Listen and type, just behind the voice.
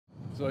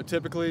So I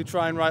typically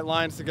try and write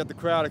lines to get the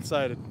crowd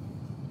excited.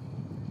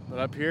 But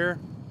up here,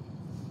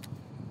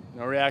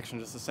 no reaction,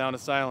 just the sound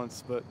of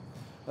silence. But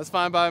that's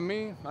fine by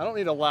me. I don't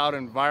need a loud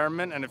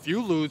environment. And if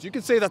you lose, you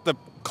can say that the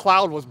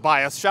cloud was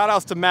biased. Shout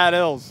outs to Matt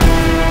Ills.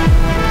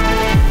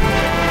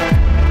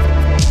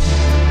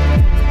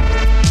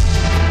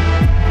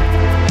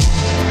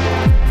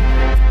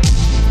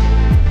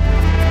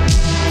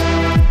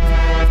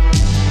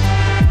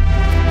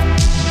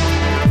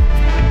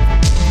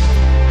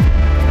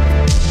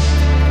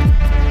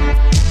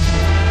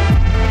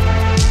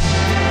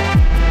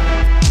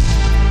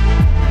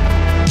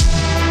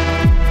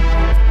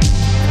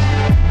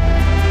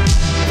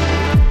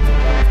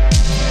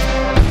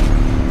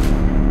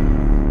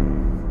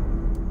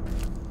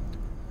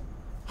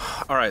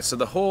 Alright, so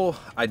the whole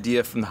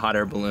idea from the hot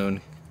air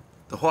balloon,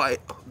 the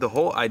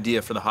whole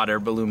idea for the hot air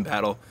balloon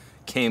battle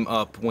came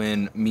up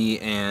when me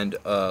and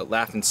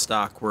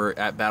Stalk were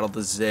at Battle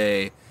the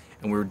Zay,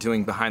 and we were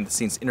doing behind the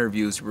scenes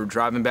interviews. We were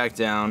driving back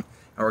down,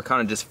 and we're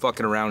kind of just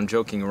fucking around and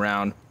joking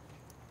around,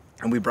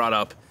 and we brought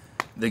up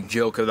the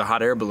joke of the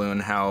hot air balloon,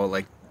 how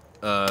like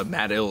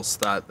Matt Ills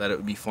thought that it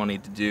would be funny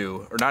to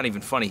do, or not even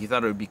funny, he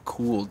thought it would be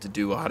cool to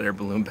do a hot air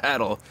balloon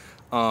battle.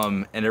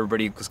 And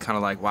everybody was kind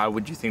of like, why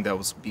would you think that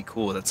would be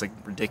cool? That's like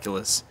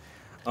ridiculous.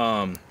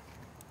 And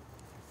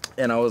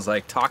I was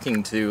like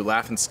talking to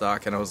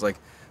Stalk, and I was like,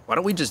 why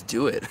don't we just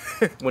do it?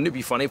 Wouldn't it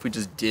be funny if we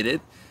just did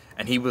it?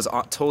 And he was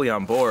totally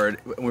on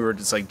board. We were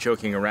just like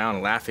joking around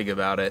and laughing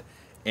about it.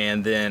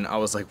 And then I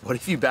was like, what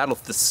if you battle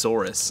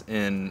Thesaurus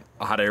in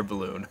a hot air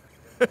balloon?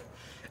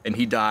 And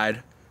he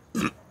died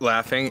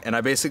laughing. And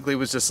I basically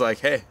was just like,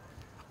 hey,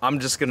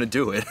 I'm just gonna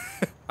do it.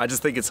 I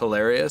just think it's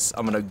hilarious.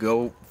 I'm gonna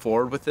go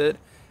forward with it,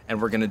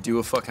 and we're gonna do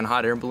a fucking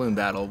hot air balloon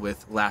battle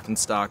with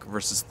Stalk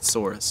versus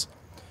Thesaurus.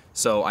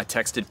 So I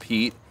texted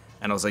Pete,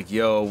 and I was like,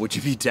 yo, would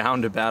you be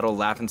down to battle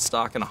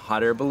Stalk in a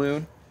hot air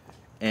balloon?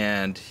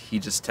 And he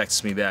just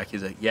texted me back.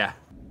 He's like, yeah.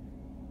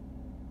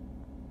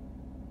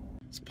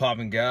 It's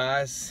popping,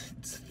 guys.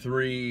 It's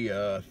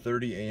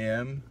 3:30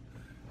 a.m.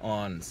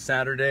 on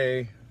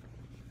Saturday.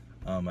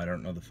 I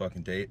don't know the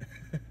fucking date.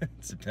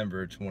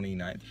 September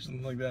 29th or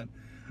something like that.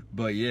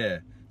 But yeah,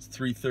 it's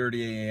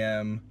 3:30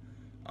 a.m.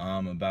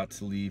 I'm about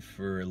to leave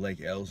for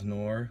Lake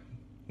Elsinore.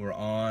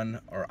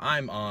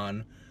 I'm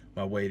on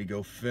my way to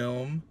go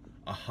film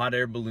a hot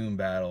air balloon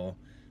battle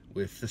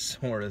with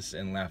Thesaurus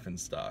and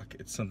Stalk.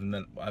 It's something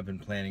that I've been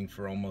planning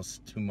for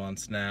almost 2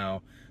 months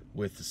now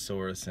with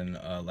Thesaurus and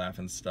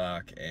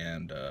Stalk,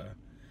 and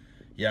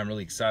yeah, I'm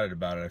really excited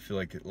about it. I feel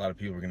like a lot of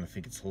people are gonna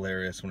think it's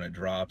hilarious when it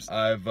drops.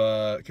 I've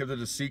kept it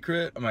a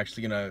secret. I'm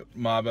actually gonna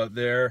mob out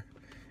there,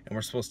 and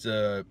we're supposed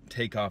to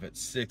take off at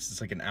 6.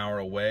 It's like an hour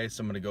away,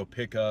 so I'm gonna go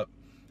pick up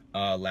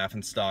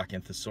Stalk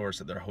and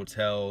Thesaurus at their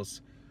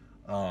hotels,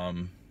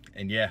 and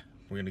yeah,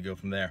 we're gonna go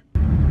from there.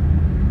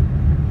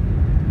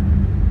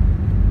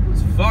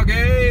 It's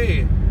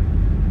foggy.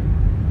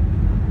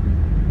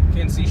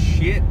 Can't see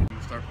shit.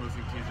 Start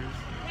posting teasers.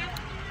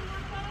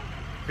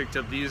 Picked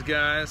up these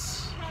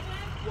guys.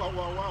 Whoa,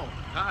 whoa, whoa.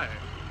 Hi.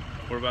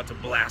 We're about to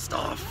blast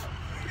off.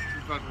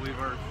 We're about to leave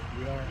Earth.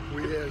 We are.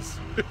 We is.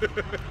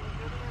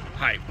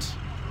 Hyped.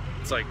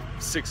 It's like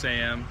 6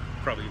 a.m.,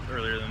 probably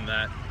earlier than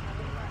that.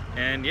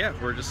 And yeah,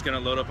 we're just gonna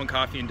load up on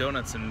coffee and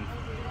donuts and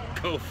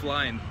go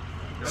flying.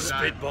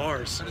 Spit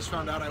bars. I just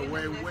found out I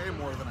weigh way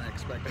more than I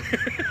expected.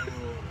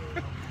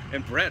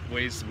 And Brett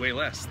weighs way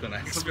less than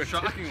I expected.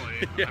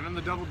 Shockingly. Yeah. I'm in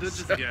the double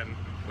digits again.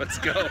 Let's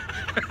go.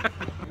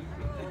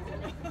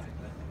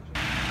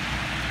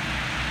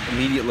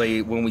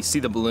 Immediately, when we see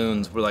the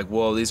balloons, we're like,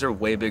 whoa, these are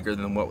way bigger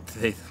than what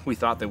we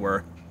thought they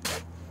were.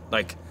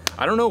 Like,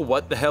 I don't know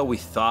what the hell we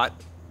thought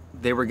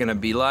they were gonna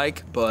be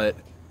like, but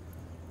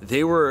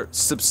they were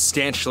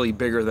substantially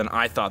bigger than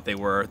I thought they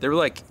were. They were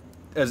like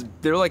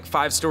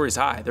 5 stories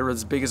high. They were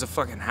as big as a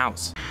fucking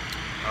house.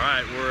 All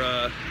right,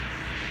 we're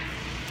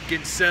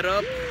getting set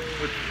up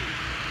with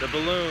the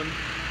balloon.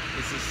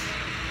 This is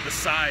the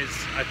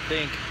size, I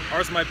think.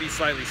 Ours might be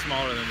slightly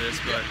smaller than this,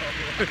 but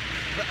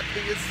That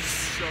thing is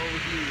so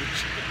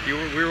huge.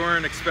 we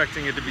weren't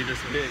expecting it to be this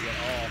big at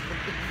all.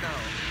 No.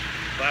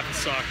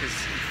 Stalk is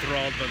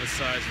enthralled by the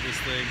size of this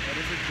thing. That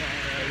is a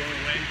giant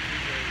Way too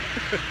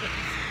big.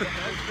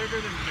 That's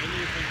bigger than many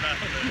of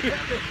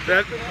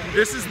them.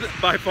 This is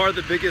by far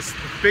the biggest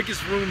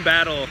room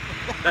battle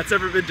that's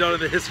ever been done in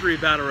the history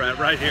of Battle Rat,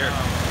 right here.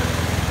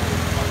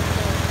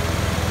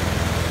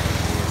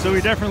 So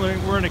we definitely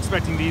weren't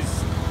expecting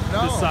these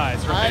this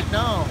size, right?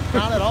 No,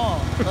 not at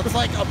all. That's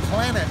like a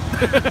planet.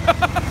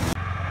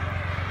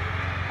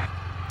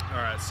 All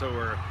right, so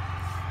we're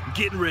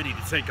getting ready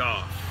to take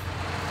off.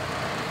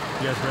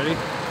 You guys ready?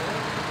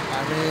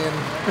 I mean,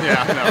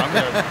 Yeah, no, I'm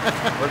good.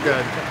 We're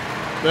good.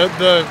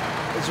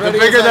 as The ready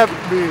bigger as I that can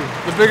be.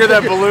 the bigger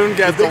that balloon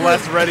gets, the bigger-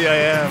 less ready I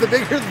am. The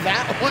bigger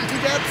that one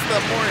gets,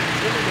 the more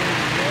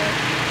intimidating, man.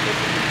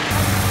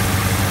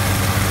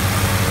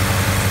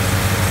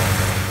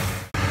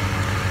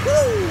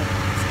 Woo!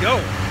 Let's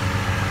go.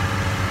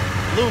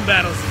 Balloon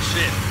battles and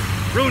shit.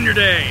 Ruin your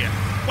day.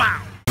 Wow.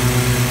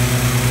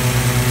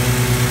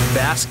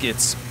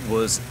 baskets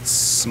was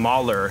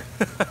smaller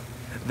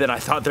than I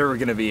thought they were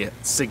gonna be.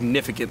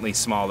 Significantly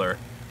smaller,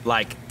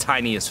 like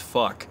tiny as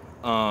fuck.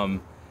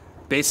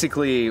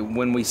 Basically,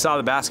 when we saw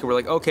the basket, we're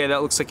like, okay,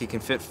 that looks like it can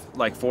fit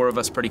like 4 of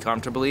us pretty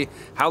comfortably.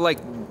 How like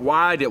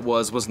wide it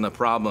wasn't the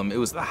problem. It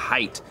was the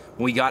height.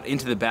 When we got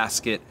into the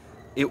basket,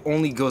 it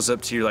only goes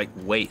up to your like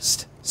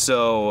waist.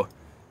 So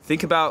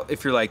think about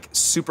if you're like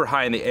super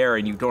high in the air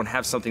and you don't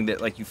have something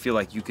that like you feel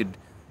like you could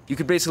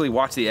basically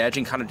watch the edge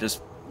and kind of just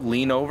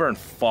lean over and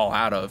fall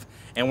out of.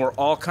 And we're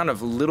all kind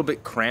of a little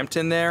bit cramped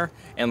in there.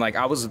 And like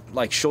I was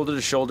like shoulder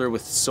to shoulder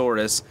with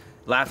SAURUS.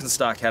 Laughing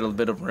Stock had a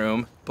bit of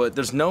room, but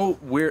there's no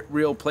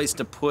real place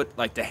to put,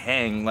 like to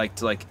hang, like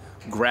to like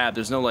grab.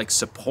 There's no like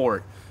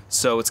support,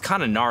 so it's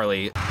kind of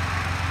gnarly.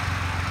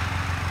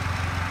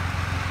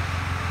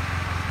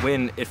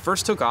 When it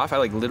first took off, I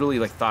like literally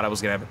like thought I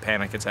was gonna have a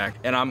panic attack.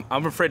 And I'm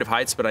afraid of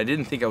heights, but I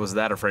didn't think I was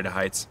that afraid of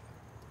heights.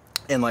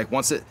 And like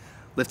once it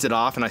lifted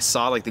off, and I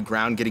saw like the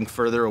ground getting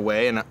further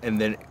away, and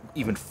then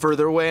even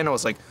further away, and I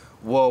was like,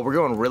 whoa, we're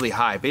going really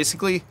high.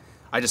 Basically,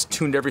 I just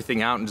tuned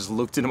everything out and just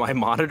looked into my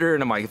monitor,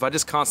 and I'm like, if I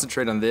just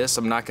concentrate on this,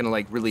 I'm not gonna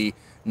like really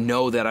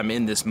know that I'm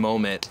in this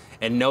moment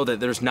and know that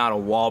there's not a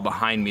wall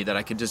behind me, that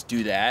I could just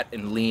do that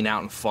and lean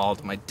out and fall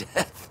to my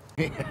death.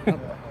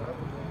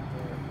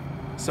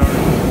 Sorry.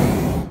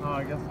 Oh,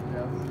 I guess,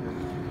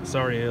 yeah.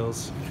 Sorry,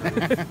 Hills.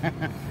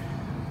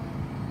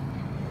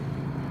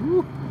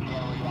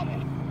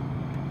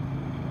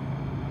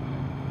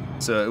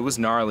 So it was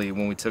gnarly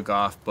when we took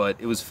off, but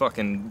it was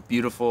fucking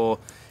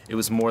beautiful. It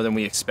was more than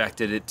we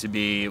expected it to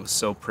be. It was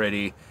so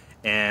pretty.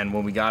 And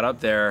when we got up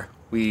there,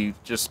 we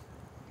just,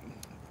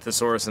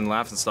 Thesaurus and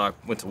Laughing Stock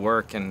went to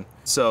work. And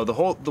so the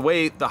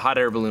way the hot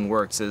air balloon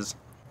works is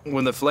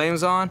when the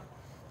flame's on,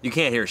 you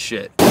can't hear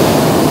shit.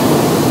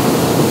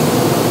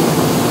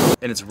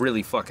 And it's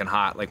really fucking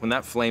hot. Like when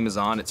that flame is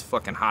on, it's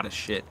fucking hot as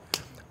shit.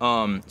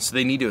 So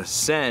they need to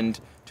ascend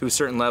to a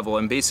certain level,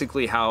 and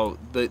basically how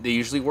they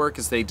usually work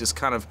is they just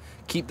kind of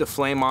keep the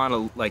flame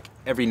on like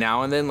every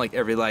now and then, like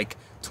every like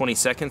 20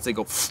 seconds they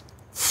go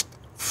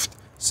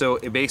so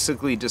it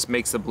basically just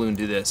makes the balloon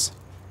do this,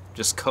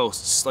 just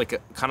coasts like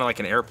kind of like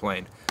an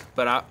airplane.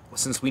 But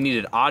since we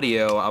needed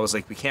audio, I was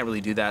like, we can't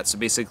really do that, so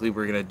basically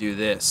we're gonna do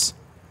this.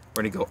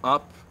 We're gonna go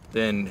up,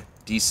 then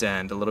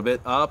descend a little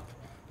bit, up,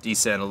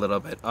 descend a little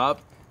bit, up,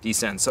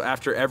 descend. So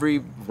after every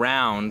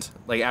round,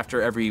 like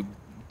after every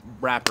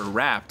rapper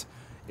rapped,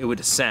 it would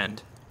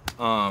ascend.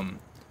 So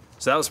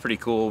that was pretty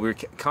cool. We were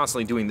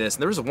constantly doing this.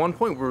 And there was one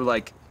point where we were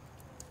like,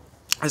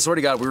 I swear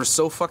to God, we were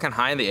so fucking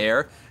high in the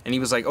air, and he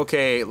was like,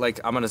 okay, like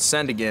I'm gonna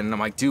ascend again. And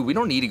I'm like, dude, we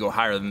don't need to go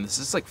higher than this.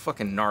 This is like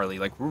fucking gnarly.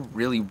 Like we're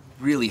really,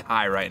 really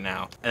high right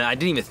now. And I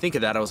didn't even think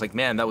of that. I was like,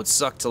 man, that would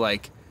suck to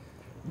like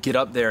get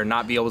up there and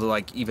not be able to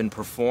like even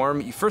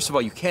perform. First of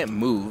all, you can't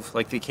move.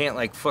 Like they can't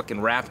like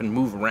fucking rap and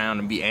move around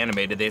and be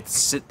animated. They have to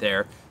sit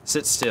there,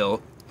 sit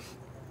still.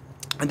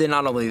 And then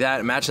not only that,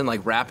 imagine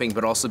like rapping,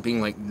 but also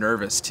being like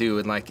nervous too.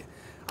 And like,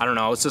 I don't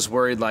know, I was just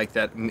worried like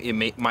that it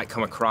might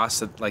come across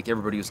that like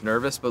everybody was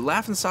nervous, but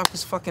Laughing Stock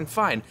was fucking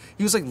fine.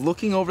 He was like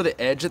looking over the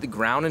edge of the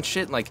ground and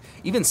shit. And, like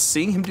even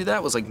seeing him do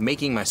that was like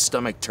making my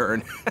stomach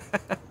turn.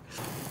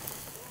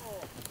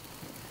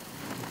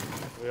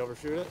 We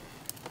overshoot it?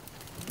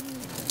 A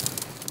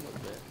little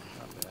bit,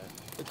 not bad.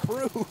 The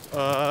crew.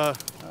 All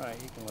right,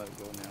 you can let it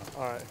go now.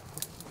 All right.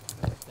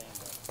 Stand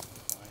up.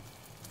 Fine.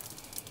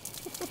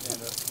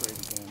 Stand up straight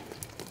again.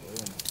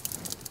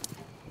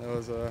 That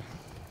was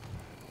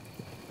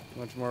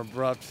much more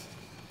abrupt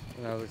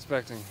than I was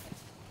expecting.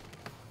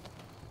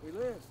 We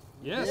live.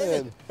 Yes.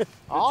 Good.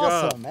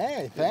 Awesome,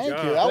 hey, thank you.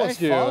 That was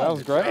fun. That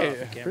was great.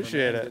 Good job,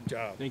 Appreciate it. Good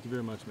job. Thank you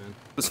very much, man.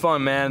 It was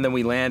fun, man. Then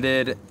we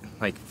landed,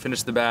 like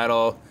finished the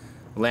battle,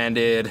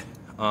 landed,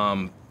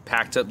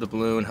 packed up the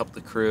balloon, helped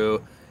the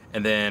crew,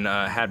 and then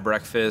had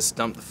breakfast,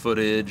 dumped the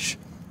footage.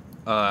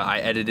 I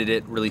edited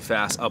it really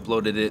fast,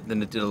 uploaded it,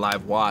 then it did a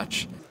live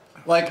watch.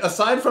 Like,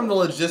 aside from the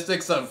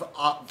logistics of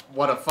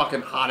what a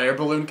fucking hot air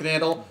balloon can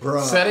handle,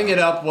 Bruh. setting it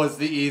up was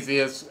the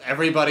easiest.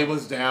 Everybody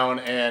was down,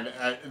 and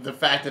the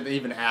fact that it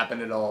even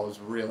happened at all was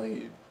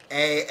really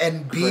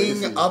And being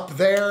crazy. up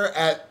there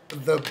at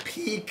the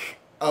peak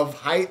of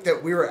height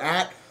that we were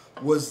at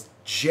was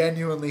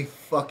genuinely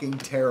fucking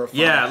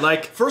terrifying. Yeah,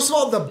 like First of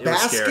all, the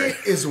was scary.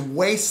 basket is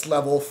waist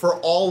level for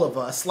all of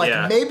us. Like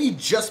Yeah. maybe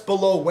just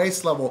below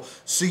waist level.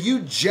 So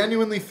you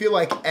genuinely feel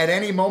like at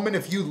any moment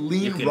if you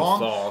lean You can wrong,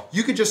 fall.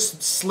 you could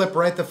just slip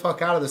right the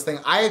fuck out of this thing.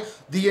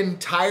 The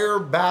entire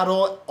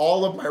battle,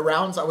 all of my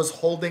rounds, I was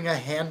holding a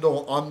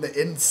handle on the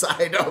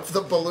inside of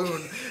the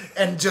balloon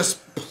and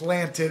just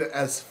planted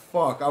as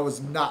fuck. I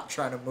was not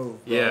trying to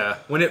move, bro. Yeah,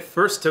 when it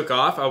first took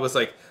off, I was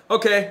like,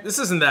 okay, this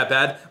isn't that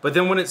bad. But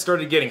then when it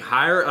started getting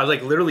higher, I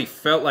like literally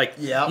felt like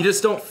Yep. you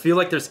just don't feel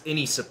like there's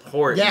any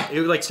support. Yeah.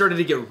 It like started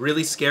to get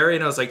really scary,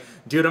 and I was like,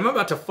 dude, I'm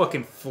about to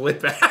fucking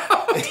flip out.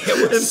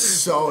 It was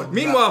so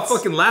Meanwhile, nuts.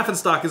 fucking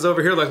Laughingstock is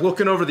over here, like,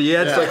 looking over the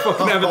edge, like,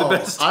 fucking having the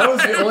best time. I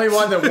was the only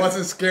one that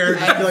wasn't scared.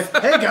 I'd be like,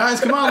 hey guys,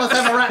 come on, let's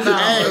have a rat now.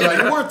 Hey,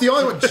 Like, you weren't the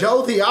only one.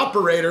 Joe, the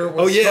operator,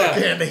 was Oh, yeah.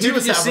 fucking... He Dude,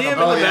 was did you see him in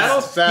having the a battle?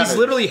 blast. Savage. He's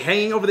literally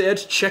hanging over the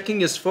edge, checking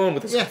his phone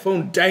with his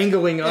phone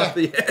dangling off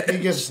the edge. He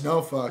gives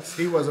no fucks.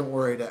 He wasn't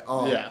worried at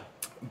all. yeah.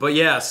 But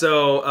yeah,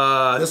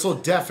 so This will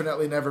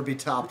definitely never be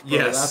topped, bro.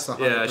 Yes, That's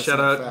 100% yeah,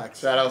 shout out- facts.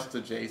 Shout outs to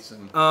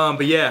Jason.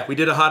 but yeah, we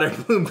did a hot air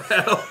balloon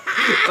battle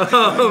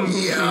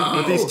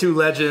with these two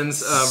legends.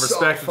 So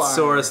Respect fire.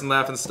 Saurus and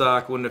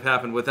Laughingstock wouldn't have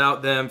happened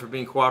without them for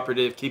being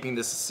cooperative, keeping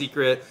this a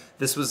secret.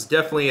 This was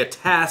definitely a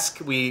task.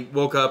 We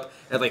woke up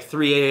at like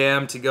 3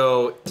 a.m. to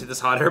go to this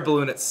hot air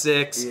balloon at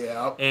 6.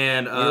 Yeah.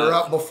 And We were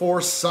up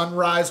before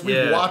sunrise. We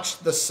yeah.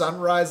 watched the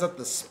sunrise at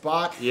the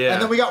spot. Yeah.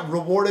 And then we got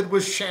rewarded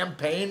with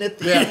champagne at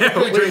the Yeah, end.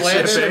 we we drank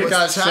landed, champagne. we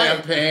got It was tight.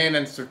 champagne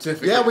and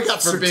certificates. Yeah, we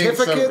got for being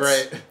so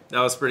certificates. great. that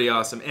was pretty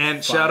awesome.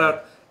 And shout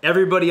out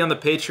everybody on the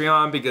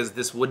Patreon, because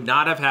this would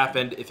not have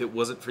happened if it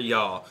wasn't for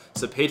y'all.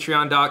 So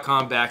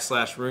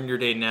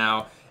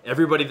patreon.com/ruinyourdaynow.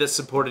 Everybody that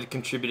supported,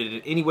 contributed in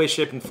any way,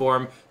 shape, and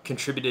form,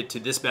 contributed to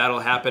this battle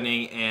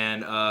happening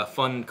and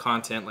fun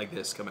content like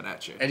this coming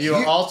at you. And you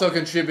are also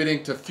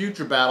contributing to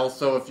future battles,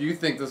 so if you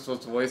think this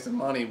was a waste of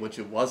money, which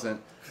it wasn't,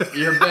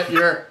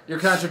 your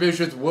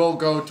contributions will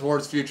go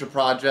towards future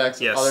projects,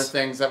 Yes. other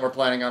things that we're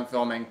planning on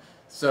filming.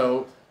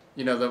 So,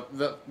 you know,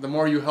 the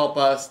more you help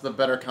us, the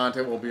better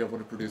content we'll be able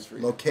to produce for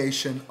you.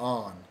 Location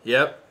on.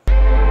 Yep.